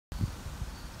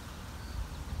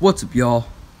What's up, y'all?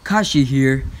 Kashi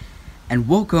here, and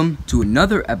welcome to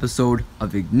another episode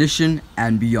of Ignition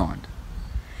and Beyond.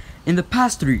 In the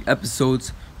past 3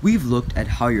 episodes, we've looked at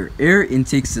how your air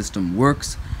intake system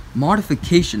works,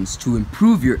 modifications to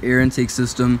improve your air intake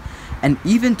system, and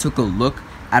even took a look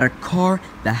at a car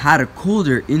that had a cold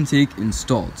air intake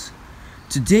installed.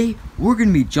 Today, we're going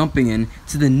to be jumping in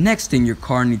to the next thing your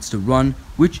car needs to run,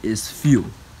 which is fuel.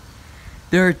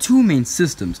 There are 2 main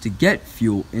systems to get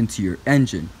fuel into your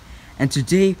engine, and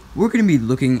today we're going to be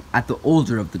looking at the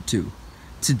older of the 2.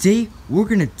 Today, we're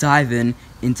going to dive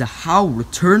into how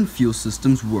return fuel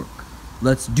systems work.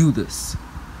 Let's do this.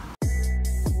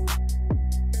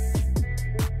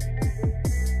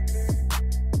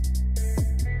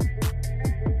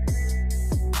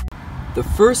 The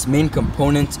first main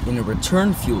component in a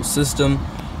return fuel system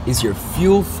is your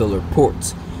fuel filler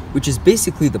port, which is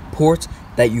basically the port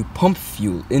that you pump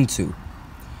fuel into.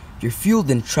 Your fuel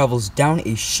then travels down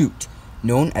a chute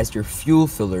known as your fuel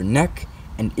filler neck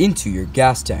and into your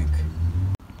gas tank.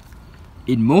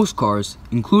 In most cars,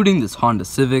 including this Honda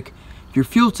Civic, your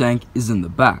fuel tank is in the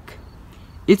back.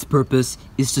 Its purpose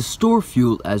is to store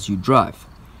fuel as you drive.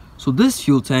 So this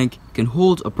fuel tank can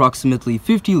hold approximately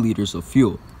 50 liters of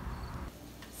fuel.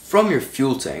 From your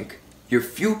fuel tank, your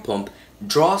fuel pump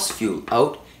draws fuel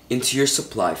out into your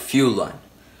supply fuel line.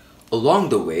 Along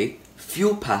the way,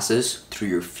 fuel passes through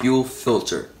your fuel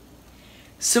filter.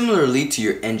 Similarly to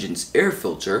your engine's air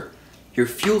filter, your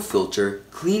fuel filter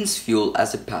cleans fuel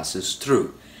as it passes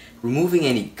through, removing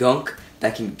any gunk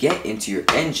that can get into your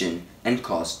engine and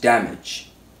cause damage.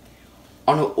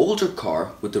 On an older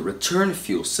car with a return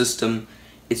fuel system,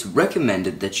 it's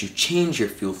recommended that you change your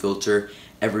fuel filter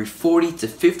every 40 to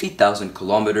 50,000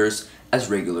 kilometers as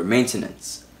regular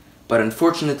maintenance. But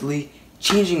unfortunately,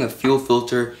 changing a fuel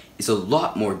filter is a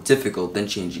lot more difficult than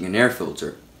changing an air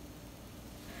filter.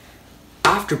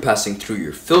 After passing through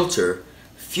your filter,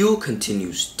 fuel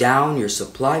continues down your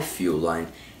supply fuel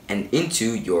line and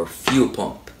into your fuel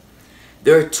pump.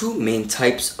 There are 2 main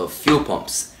types of fuel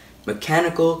pumps,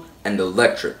 mechanical and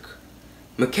electric.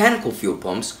 Mechanical fuel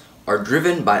pumps are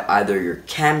driven by either your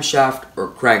camshaft or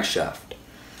crankshaft.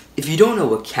 If you don't know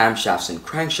what camshafts and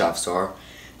crankshafts are,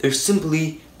 they're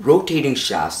simply rotating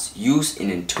shafts used in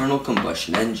internal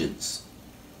combustion engines.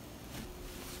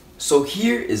 So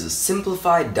here is a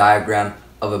simplified diagram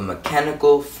of a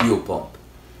mechanical fuel pump.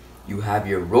 You have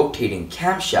your rotating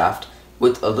camshaft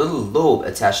with a little lobe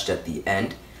attached at the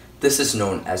end. This is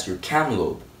known as your cam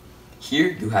lobe. Here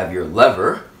you have your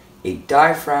lever, a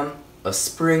diaphragm, a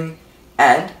spring,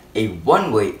 and a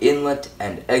one-way inlet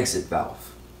and exit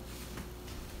valve.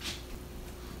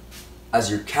 As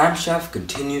your camshaft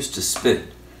continues to spin,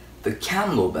 the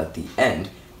cam lobe at the end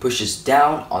pushes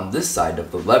down on this side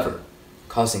of the lever,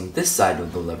 causing this side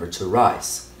of the lever to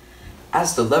rise.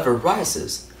 As the lever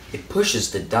rises, it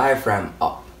pushes the diaphragm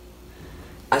up.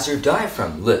 As your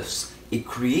diaphragm lifts, it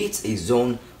creates a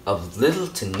zone of little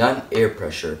to none air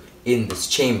pressure in this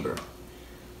chamber.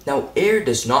 Now, air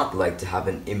does not like to have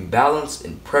an imbalance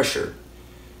in pressure,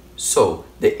 so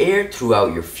the air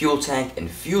throughout your fuel tank and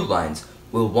fuel lines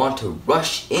will want to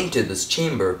rush into this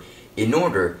chamber in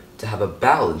order to have a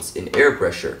balance in air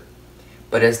pressure.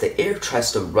 But as the air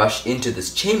tries to rush into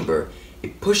this chamber,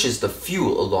 it pushes the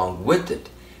fuel along with it,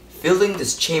 filling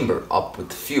this chamber up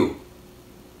with fuel.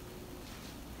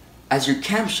 As your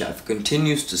camshaft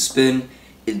continues to spin,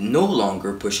 it no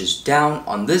longer pushes down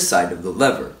on this side of the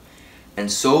lever,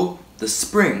 and so the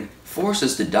spring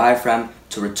forces the diaphragm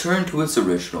to return to its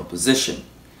original position.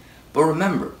 But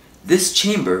remember, this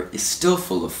chamber is still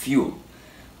full of fuel.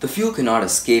 The fuel cannot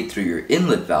escape through your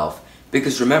inlet valve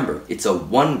because remember, it's a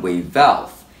one-way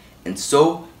valve, and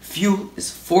so fuel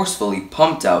is forcefully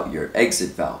pumped out your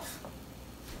exit valve.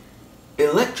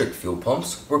 Electric fuel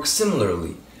pumps work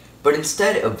similarly, but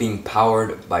instead of being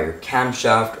powered by your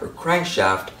camshaft or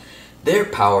crankshaft, they're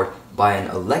powered by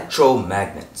an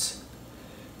electromagnet.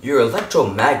 Your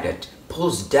electromagnet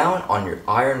pulls down on your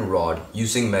iron rod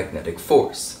using magnetic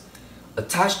force.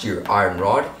 Attached to your iron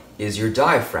rod is your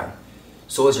diaphragm.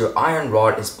 So as your iron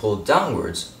rod is pulled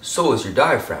downwards, so is your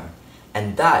diaphragm,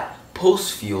 and that pulls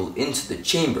fuel into the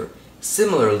chamber,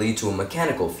 similarly to a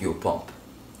mechanical fuel pump.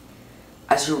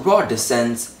 As your rod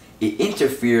descends, it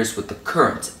interferes with the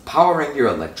current powering your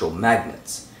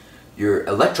electromagnets. Your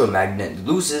electromagnet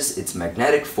loses its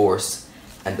magnetic force,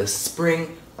 and the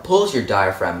spring pulls your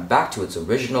diaphragm back to its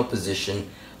original position,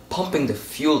 pumping the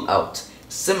fuel out,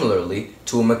 similarly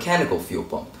to a mechanical fuel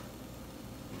pump.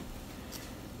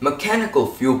 Mechanical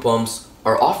fuel pumps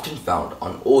are often found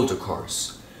on older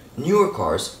cars. Newer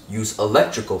cars use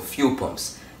electrical fuel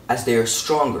pumps as they are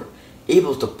stronger,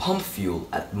 able to pump fuel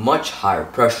at much higher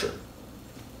pressure.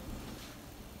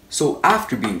 So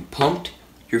after being pumped,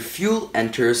 your fuel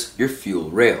enters your fuel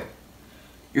rail.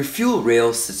 Your fuel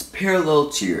rail sits parallel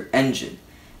to your engine,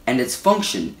 and its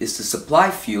function is to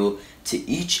supply fuel to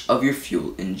each of your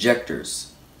fuel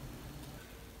injectors.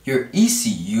 Your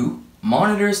ECU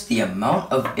monitors the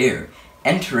amount of air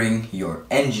entering your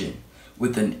engine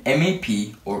with an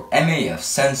MAP or MAF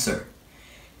sensor.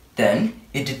 Then,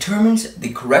 it determines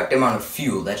the correct amount of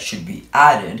fuel that should be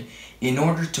added in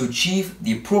order to achieve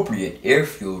the appropriate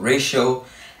air-fuel ratio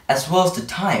as well as the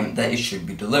time that it should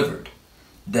be delivered.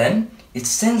 Then, it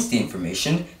sends the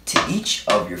information to each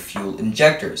of your fuel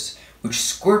injectors, which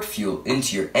squirt fuel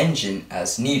into your engine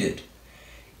as needed.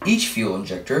 Each fuel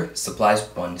injector supplies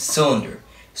one cylinder,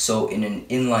 so in an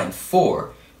inline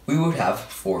 4, we would have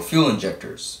 4 fuel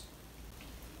injectors.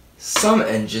 Some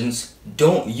engines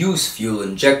don't use fuel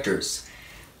injectors.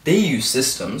 They use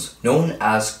systems known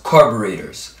as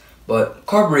carburetors, but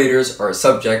carburetors are a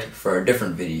subject for a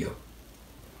different video.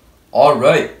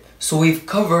 Alright, so we've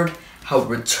covered how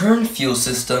return fuel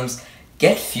systems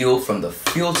get fuel from the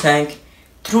fuel tank,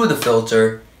 through the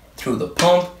filter, through the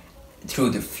pump, through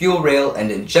the fuel rail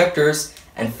and injectors,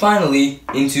 and finally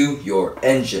into your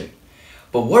engine.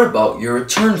 But what about your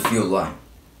return fuel line?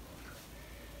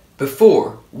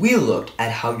 Before, we looked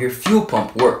at how your fuel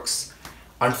pump works.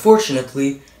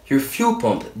 Unfortunately, your fuel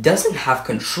pump doesn't have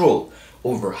control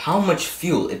over how much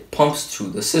fuel it pumps through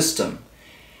the system.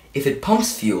 If it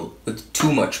pumps fuel with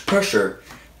too much pressure,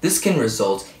 this can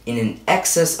result in an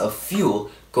excess of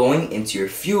fuel going into your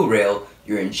fuel rail,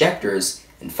 your injectors,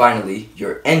 and finally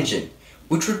your engine,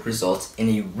 which would result in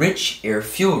a rich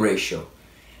air-fuel ratio.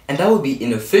 And that would be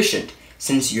inefficient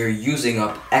since you're using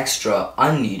up extra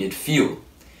unneeded fuel.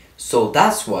 So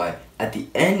that's why at the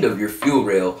end of your fuel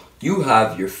rail, you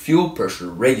have your fuel pressure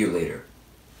regulator.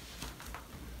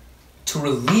 To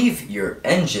relieve your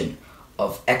engine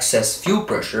of excess fuel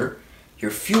pressure,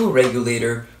 your fuel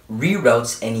regulator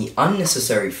reroutes any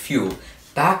unnecessary fuel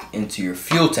back into your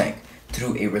fuel tank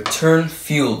through a return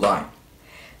fuel line.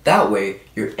 That way,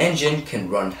 your engine can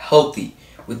run healthy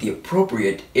with the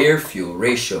appropriate air-fuel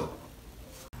ratio.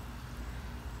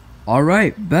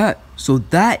 Alright, bet. So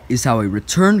that is how a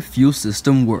return fuel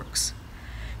system works.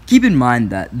 Keep in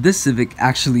mind that this Civic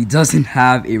actually doesn't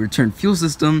have a return fuel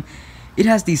system. It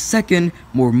has the second,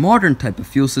 more modern type of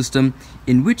fuel system,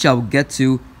 in which I will get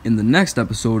to in the next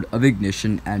episode of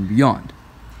Ignition and Beyond.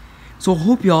 So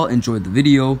hope y'all enjoyed the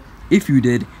video. If you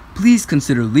did, please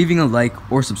consider leaving a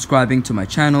like or subscribing to my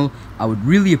channel. I would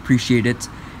really appreciate it.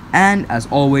 And as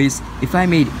always, if I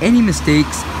made any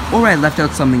mistakes or I left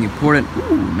out something important,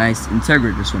 ooh, nice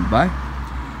Integra just went by.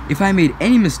 If I made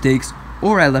any mistakes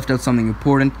or I left out something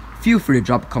important, feel free to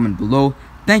drop a comment below.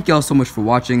 Thank y'all so much for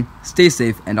watching, stay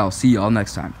safe, and I'll see y'all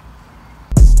next time.